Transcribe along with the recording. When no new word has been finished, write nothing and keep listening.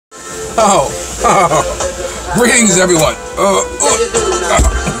Greetings, everyone.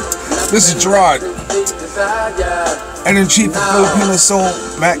 This is Gerard, editor-in-chief of Filipino Soul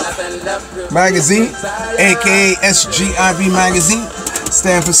Magazine, AKA S.G.I.B magazine.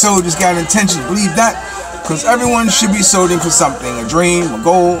 Stand for Soul Got Intentions Believedat. Because everyone should be sold in for something, a dream, a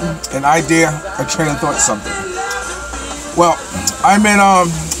goal, an idea, a train of thought, something. Well, I'm in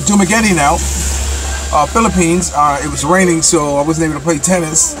Dumaguete now, Philippines. It was raining, so I wasn't able to play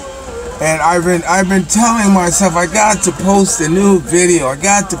tennis. And I've been telling myself I got to post a new video. I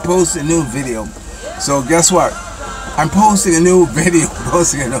got to post a new video. So guess what? I'm posting a new video.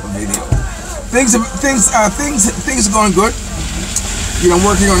 Things are going good. You know, I'm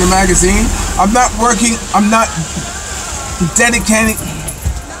working on the magazine. I'm not dedicating.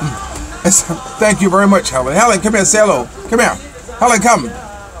 Thank you very much, Helen. Helen, come here, say hello. Come here. Helen, come.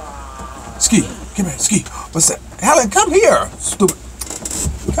 Ski, come here, Ski. What's that? Helen, come here. Stupid.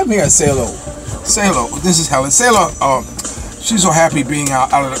 Come here and say hello. Say hello. This is Helen. Say hello. She's so happy being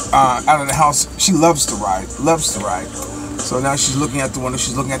out of the house. She loves to ride. So now she's looking at the window.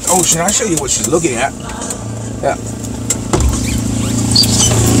 She's looking at the ocean. I'll show you what she's looking at. Yeah.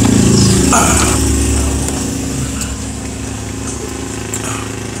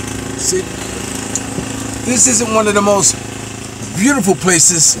 See, this isn't one of the most beautiful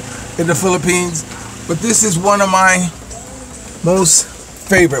places in the Philippines, but this is one of my most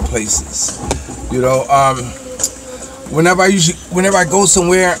favorite places. You know, whenever I go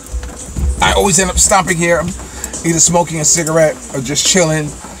somewhere, I always end up stopping here, either smoking a cigarette or just chilling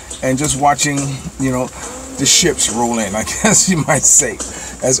and just watching, you know, the ships roll in, I guess you might say,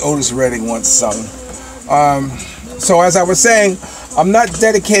 as Otis Redding once sung. So as I was saying, I'm not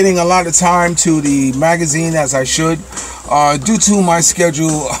dedicating a lot of time to the magazine as I should, due to my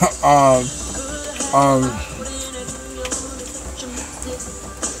schedule.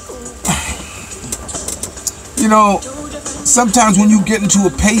 You know, sometimes when you get into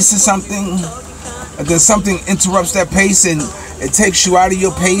a pace of something, and then something interrupts that pace and it takes you out of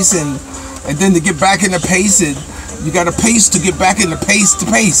your pace, and then to get back in the pace, and you got to pace to get back in the pace to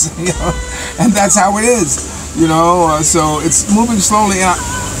pace, you know, and that's how it is, you know. So it's moving slowly, and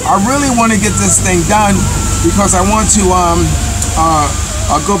I really want to get this thing done because I want to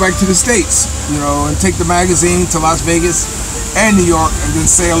go back to the States, you know, and take the magazine to Las Vegas and New York, and then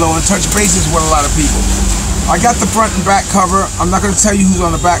say hello and touch bases with a lot of people. I got the front and back cover. I'm not going to tell you who's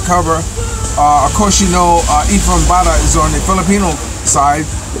on the back cover. Of course, you know, Efrain Bada is on the Filipino side,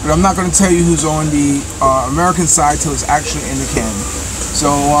 but I'm not going to tell you who's on the American side till it's actually in the can. So,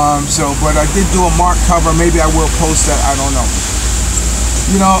 but I did do a mark cover. Maybe I will post that. I don't know.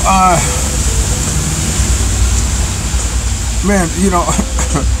 You know, man, you know,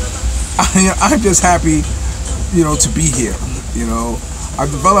 I'm just happy, you know, to be here. You know,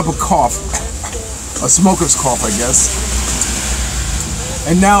 I've developed a cough, a smoker's cough, I guess.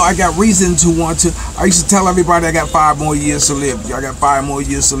 And now I got reason to want to. I used to tell everybody I got 5 more years to live. I got 5 more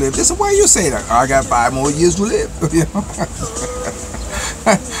years to live. They said, why you say that? I got 5 more years to live. You know?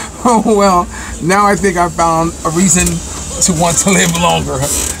 Well, now I think I found a reason to want to live longer.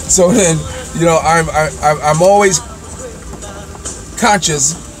 So then, you know, I'm always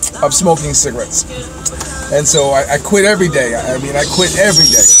conscious of smoking cigarettes. And so I quit every day. I mean, I quit every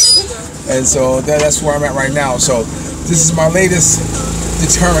day. And so that's where I'm at right now. So this is my latest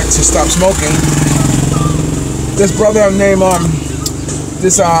deterrent to stop smoking. This brother named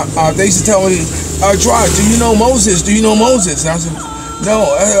they used to tell me, Gerard, do you know Moses? Do you know Moses? And I said, no.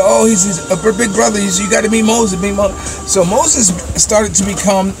 Oh, he's a big brother. He said, you got to meet Moses. So Moses started to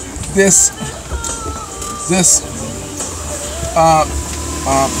become this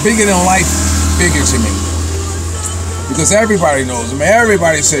bigger than life figure to me, because everybody knows him.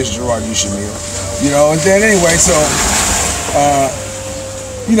 Everybody says, Gerard, you should meet him. You know, and then anyway, so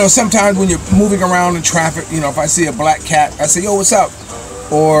you know, sometimes when you're moving around in traffic, you know, if I see a black cat, I say, yo, what's up?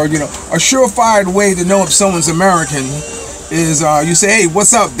 Or, you know, a surefire way to know if someone's American is you say, hey,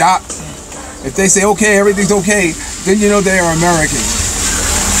 what's up, Doc? If they say, okay, everything's okay, then you know they are American.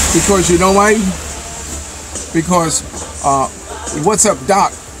 Because you know why? Because what's up,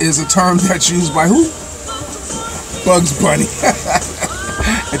 Doc is a term that's used by who? Bugs Bunny.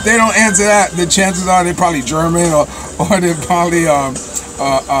 If they don't answer that, then chances are they're probably German, or they're probably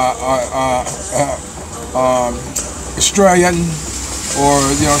Australian, or,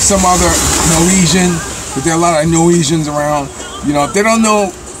 you know, some other Norwegian, but there are a lot of Norwegians around. You know, if they don't know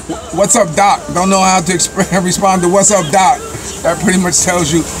what's up, Doc, don't know how to respond to what's up, Doc, that pretty much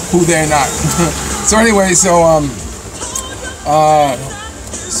tells you who they're not. So anyway,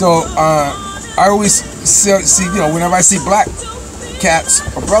 I always see, you know, whenever I see black cats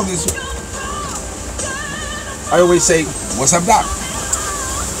or brothers, I always say, "What's up, Doc?"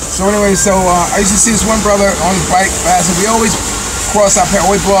 So anyway, I used to see this one brother on his bike fast, and we always cross our path,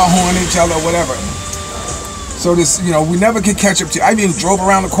 always blow our horn at each other or whatever. So this, we never could catch up to. I even drove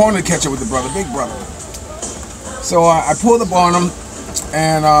around the corner to catch up with the brother, big brother. So I pulled up on him,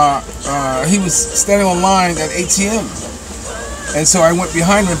 and he was standing on line at ATM. And so I went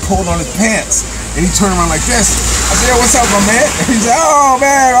behind him and pulled on his pants, and he turned around like this. I said, "Yo, what's up, my man?" And he said, "Oh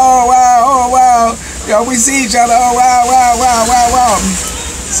man, oh wow, yo, we see each other, oh wow."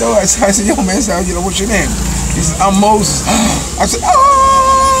 So I said, "Yo, man, what's your name?" He said, "I'm Moses." I said,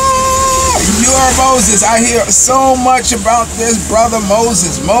 "Oh, you are Moses. I hear so much about this brother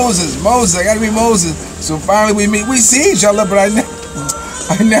Moses. I gotta be Moses." So finally we meet. We see each other, but I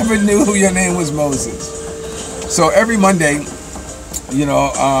never knew your name was Moses. So every Monday,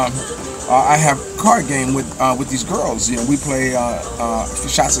 I have a card game with these girls. We play for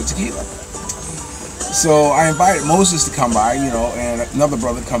shots of tequila. So I invited Moses to come by, and another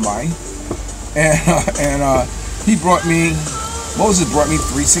brother to come by, and Moses brought me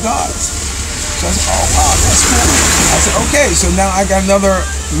 3 cigars. So I said, "Oh wow, that's cool." I said, "Okay, so now I got another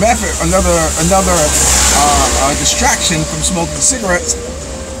method, another distraction from smoking cigarettes."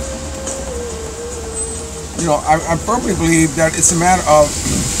 I firmly believe that it's a matter of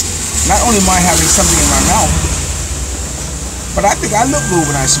not only am I having something in my mouth, but I think I look good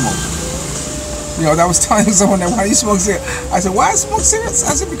when I smoke. I was telling someone that, "Why do you smoke cigarettes?" I said, "Why I smoke cigarettes?"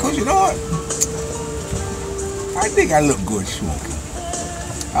 I said, "Because you know what? I think I look good smoking.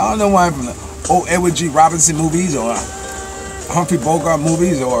 I don't know why I'm from the old Edward G. Robinson movies or Humphrey Bogart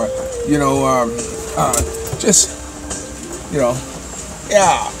movies or, yeah.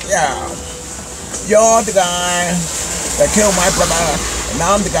 You're the guy that killed my brother, and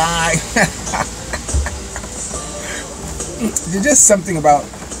now I'm the guy." There's just something about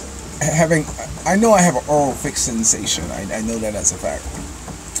having. I know I have an oral fixed sensation. I know that as a fact.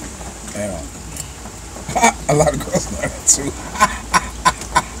 A lot of girls know that too.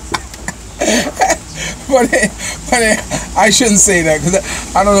 but I shouldn't say that because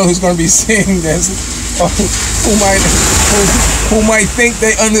I don't know who's going to be seeing this, or who might think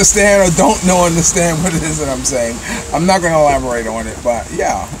they understand or don't understand what it is that I'm saying. I'm not going to elaborate on it, but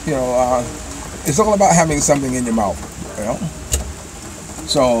yeah, it's all about having something in your mouth.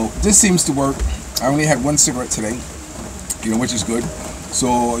 So this seems to work. I only had 1 cigarette today, which is good.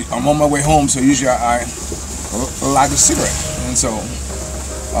 So I'm on my way home. So usually I light a cigarette, and so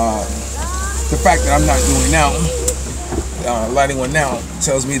the fact that I'm not doing it now, lighting one now,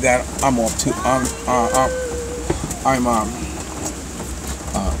 tells me that I'm off to. I'm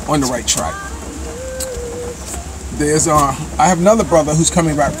on the right track. I have another brother who's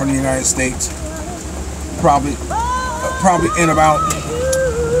coming back from the United States, probably in about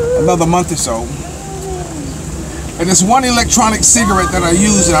another month or so. And there's one electronic cigarette that I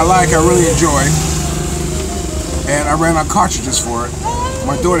use and I really enjoy. And I ran out of cartridges for it.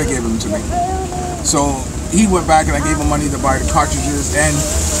 My daughter gave them to me. So he went back and I gave him money to buy the cartridges and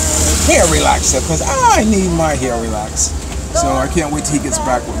hair relaxer, because I need my hair relax. So I can't wait till he gets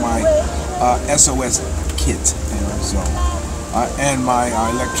back with my SOS kit, and my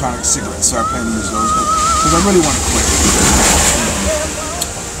electronic cigarettes. So I plan to use those because I really want to quit.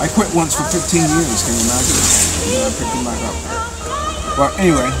 I quit once for 15 years. Can you imagine? I picked them back up. But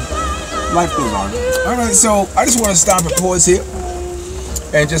anyway, life goes on. All right, so I just want to stop and pause here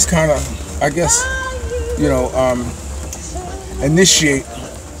and just kind of, I guess, initiate,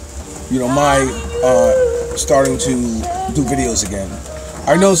 my starting to do videos again.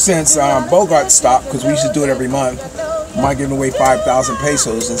 I know since Bogart stopped, because we used to do it every month, my giving away 5,000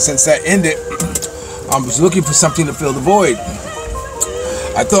 pesos, and since that ended, I was looking for something to fill the void.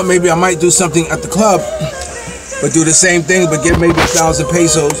 I thought maybe I might do something at the club, but do the same thing, but give maybe 1,000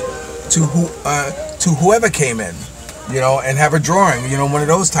 pesos to whoever came in, and have a drawing, one of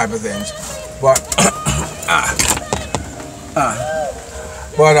those type of things. But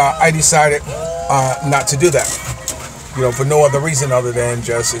I decided not to do that, for no other reason other than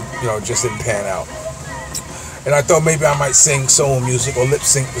just didn't pan out. And I thought maybe I might sing soul music or lip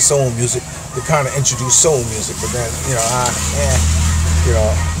sync the soul music to kind of introduce soul music, but then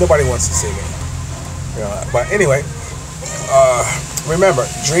nobody wants to see me. But anyway, remember,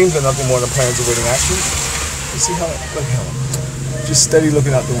 dreams are nothing more than plans awaiting action. You see how? Look at her, just steady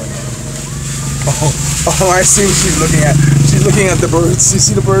looking out the window. Oh, I see what she's looking at. She's looking at the birds. You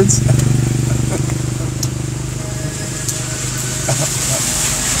see the birds?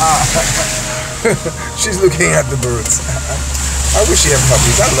 She's looking at the birds. I wish she had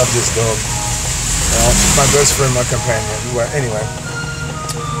puppies. I love this dog. She's my best friend, my companion. But anyway.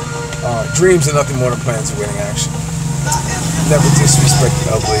 Dreams are nothing more than plans awaiting action. Never disrespect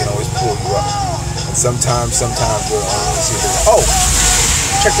the elderly and always pull you up. And sometimes we'll only see the... Oh!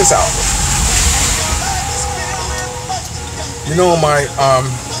 Check this out. You know, my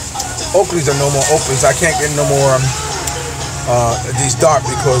Oakleys are no more Oakleys. I can't get no more these dark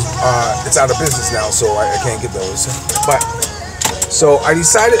because it's out of business now, so I can't get those. But so I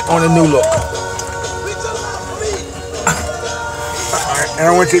decided on a new look. And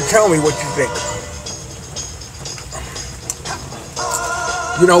I want you to tell me what you think.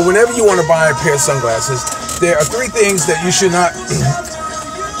 You know, whenever you want to buy a pair of sunglasses, there are 3 things that you should not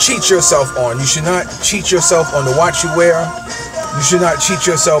cheat yourself on. You should not cheat yourself on the watch you wear. You should not cheat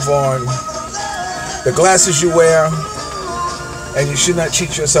yourself on the glasses you wear. And you should not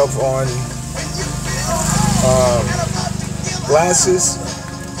cheat yourself on glasses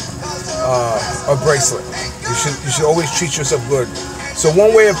or bracelet. You should always treat yourself good. So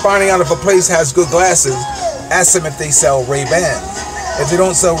one way of finding out if a place has good glasses, ask them if they sell Ray-Bans. If they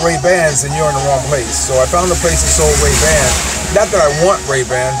don't sell Ray-Bans, then you're in the wrong place. So I found a place that sold Ray-Bans. Not that I want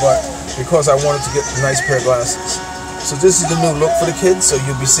Ray-Ban, but because I wanted to get a nice pair of glasses. So this is the new look for the kids. So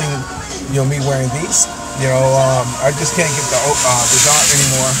you'll be seeing, me wearing these. I just can't get the dark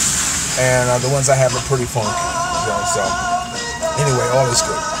anymore, and the ones I have are pretty funky. So anyway, all is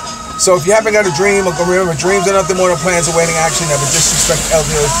good. So if you haven't got a dream, remember, dreams are nothing more than plans awaiting action. Never disrespect the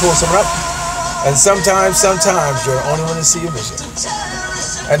elderly, pull someone up. And sometimes you're the only one to see your vision.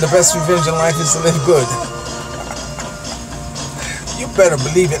 And the best revenge in life is to live good. You better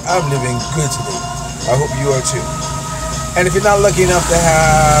believe it, I'm living good today. I hope you are too. And if you're not lucky enough to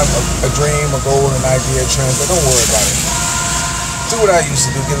have a dream, a goal, an idea, a trend, don't worry about it. Do what I used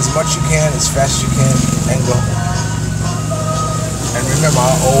to do. Get as much you can, as fast as you can, and go home. And remember,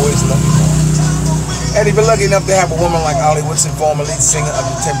 I always love you more. And if you're lucky enough to have a woman like Ollie Woodson, former lead singer of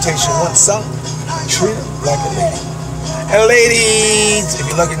The Temptation, once sung, treat her like a lady. And ladies, if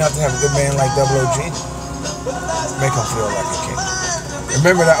you're lucky enough to have a good man like P.B.G, make him feel like a king.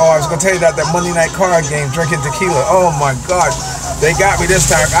 Remember that, I was going to tell you that Monday night card game, drinking tequila. Oh my God, they got me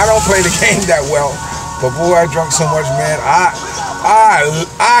this time. I don't play the game that well, but boy, I drunk so much, man, I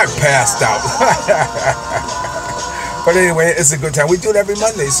passed out. But anyway, it's a good time. We do it every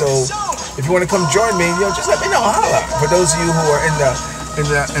Monday, so if you want to come join me, just let me know, holla. For those of you who are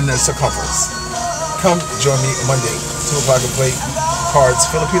in the circumference, come join me Monday, 2 o'clock and play cards,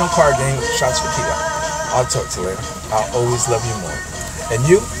 Filipino card game, shots for Kia. I'll talk to you later. I'll always love you more. And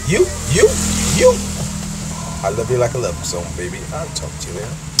you. I love you like a love song, baby. I'll talk to you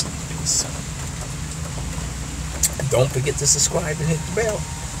later. Peace. And don't forget to subscribe and hit the bell.